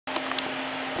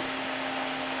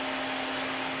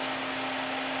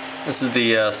This is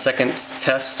the second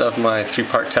test of my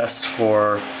three-part test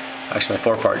for, actually my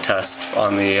four-part test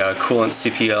on the Koolance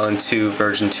CPU-LN2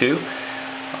 version 2.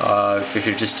 If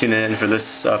you're just tuning in for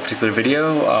this particular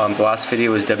video, the last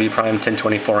video was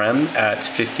W'1024M at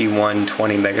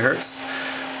 5120 megahertz.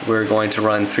 We're going to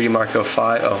run 3DMark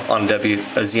 05 on a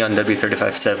Xeon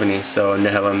W3570, so a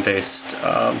Nehalem-based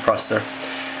processor.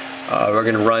 We're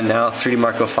going to run now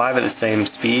 3DMark 05 at the same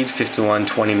speed,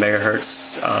 5120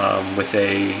 megahertz, with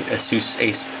a Asus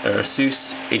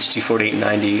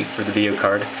HT4890 for the video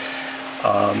card.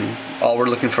 All we're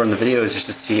looking for in the video is just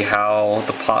to see how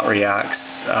the pot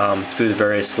reacts through the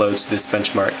various loads to this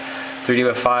benchmark.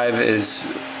 3DMark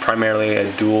is primarily a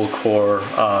dual core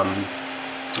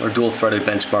or dual threaded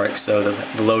benchmark, so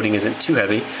the loading isn't too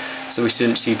heavy, so we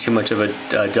shouldn't see too much of a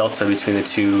delta between the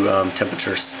two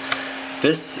temperatures.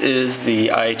 This is the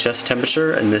IHS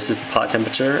temperature and this is the pot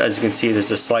temperature. As you can see, there's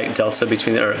a slight delta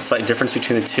between or a slight difference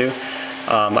between the two.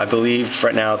 I believe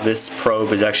right now this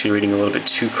probe is actually reading a little bit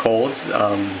too cold.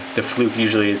 The fluke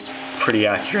usually is pretty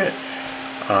accurate,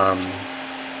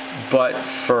 but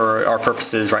for our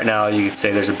purposes right now, you could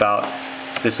say there's about,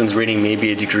 this one's reading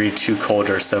maybe a degree too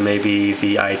colder, so maybe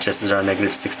the IHS is around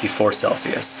 -64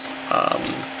 Celsius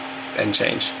and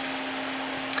change.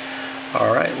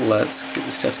 All right, let's get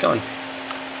this test going.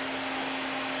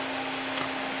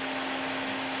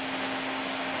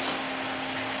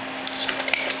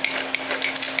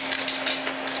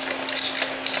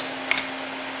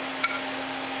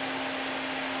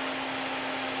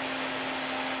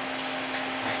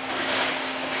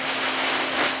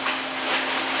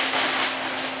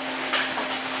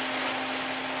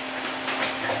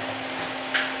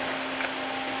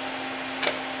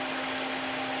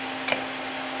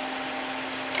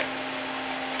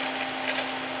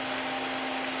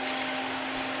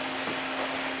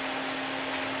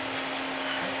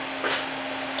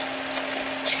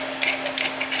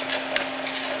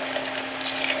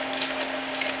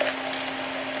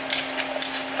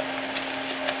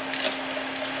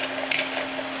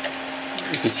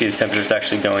 You can see the temperature is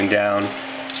actually going down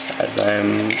as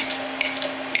I'm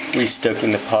restoking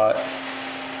the pot.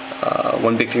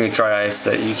 One big thing with dry ice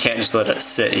that you can't just let it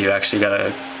sit. You actually got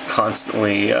to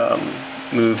constantly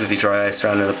move the dry ice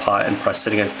around in the pot and press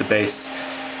it against the base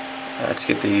to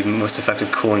get the most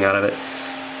effective cooling out of it.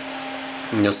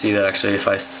 And you'll see that actually if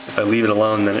I leave it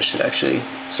alone, then it should actually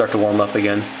start to warm up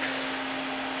again.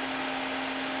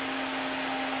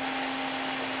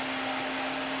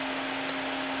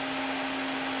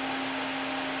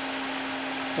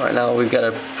 Right now we've got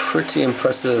a pretty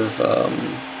impressive,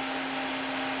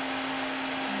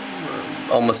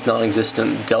 almost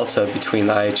non-existent delta between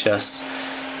the IHS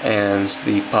and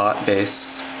the pot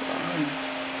base.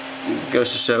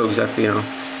 Goes to show exactly,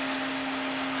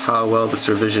 how well this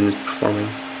revision is performing.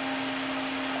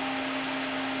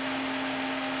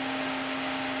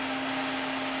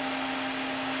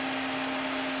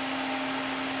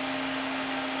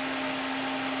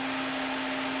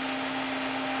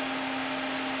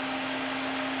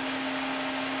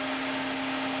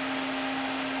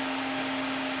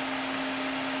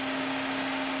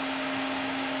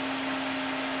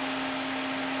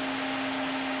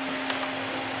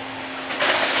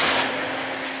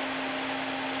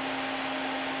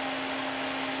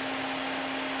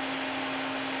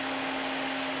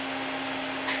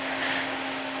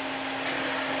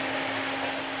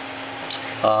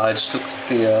 I just took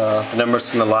the numbers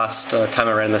from the last time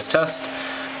I ran this test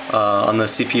on the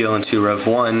CPU-LN2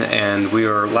 Rev2, and we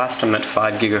were last time at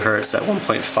 5 gigahertz at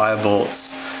 1.5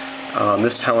 volts.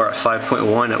 This time we're at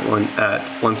 5.1 at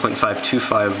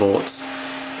 1.525 volts,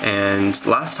 and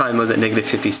last time was at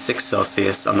 -56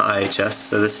 Celsius on the IHS,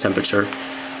 so this temperature.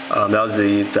 That was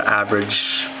the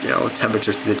average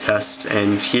temperature through the test,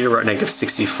 and here we're at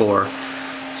 -64.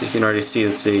 So you can already see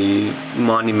it's a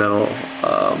monumental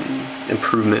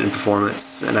improvement in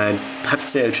performance, and I'd have to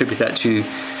say I attribute that to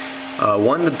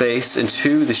one, the base, and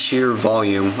two, the sheer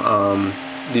volume.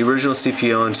 The original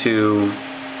CPU-LN2,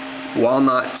 while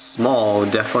not small,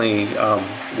 definitely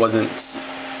wasn't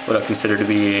what I consider to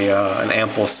be an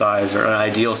ample size or an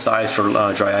ideal size for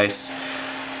dry ice.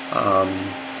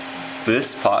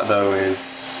 This pot though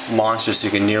is monstrous. You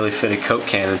can nearly fit a Coke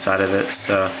can inside of it,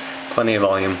 so plenty of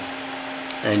volume.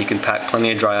 And you can pack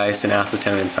plenty of dry ice and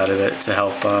acetone inside of it to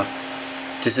help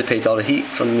dissipate all the heat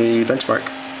from the benchmark,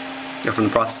 or from the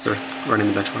processor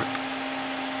running the benchmark.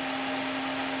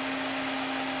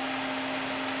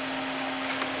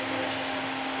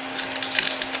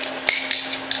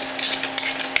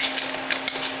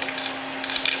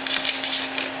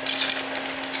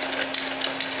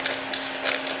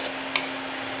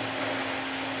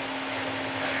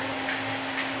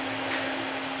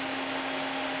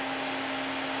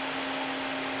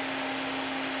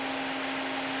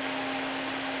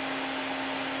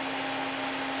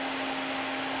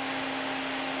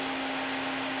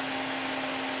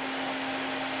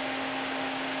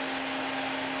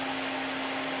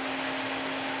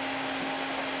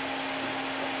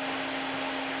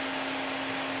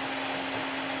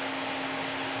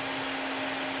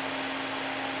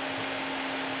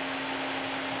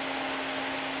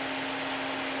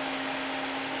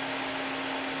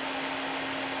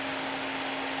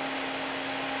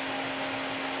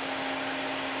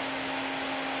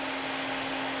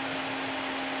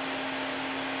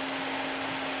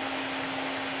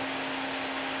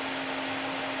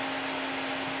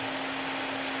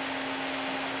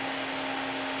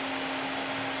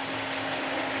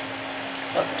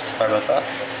 Oh, sorry about that.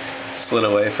 Slid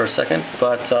away for a second,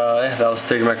 but yeah, that was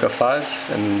 3DMark 05,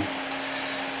 and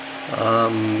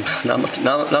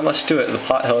not much to it. The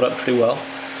pot held up pretty well.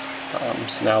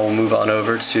 So now we'll move on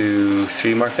over to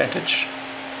 3DMark Vantage.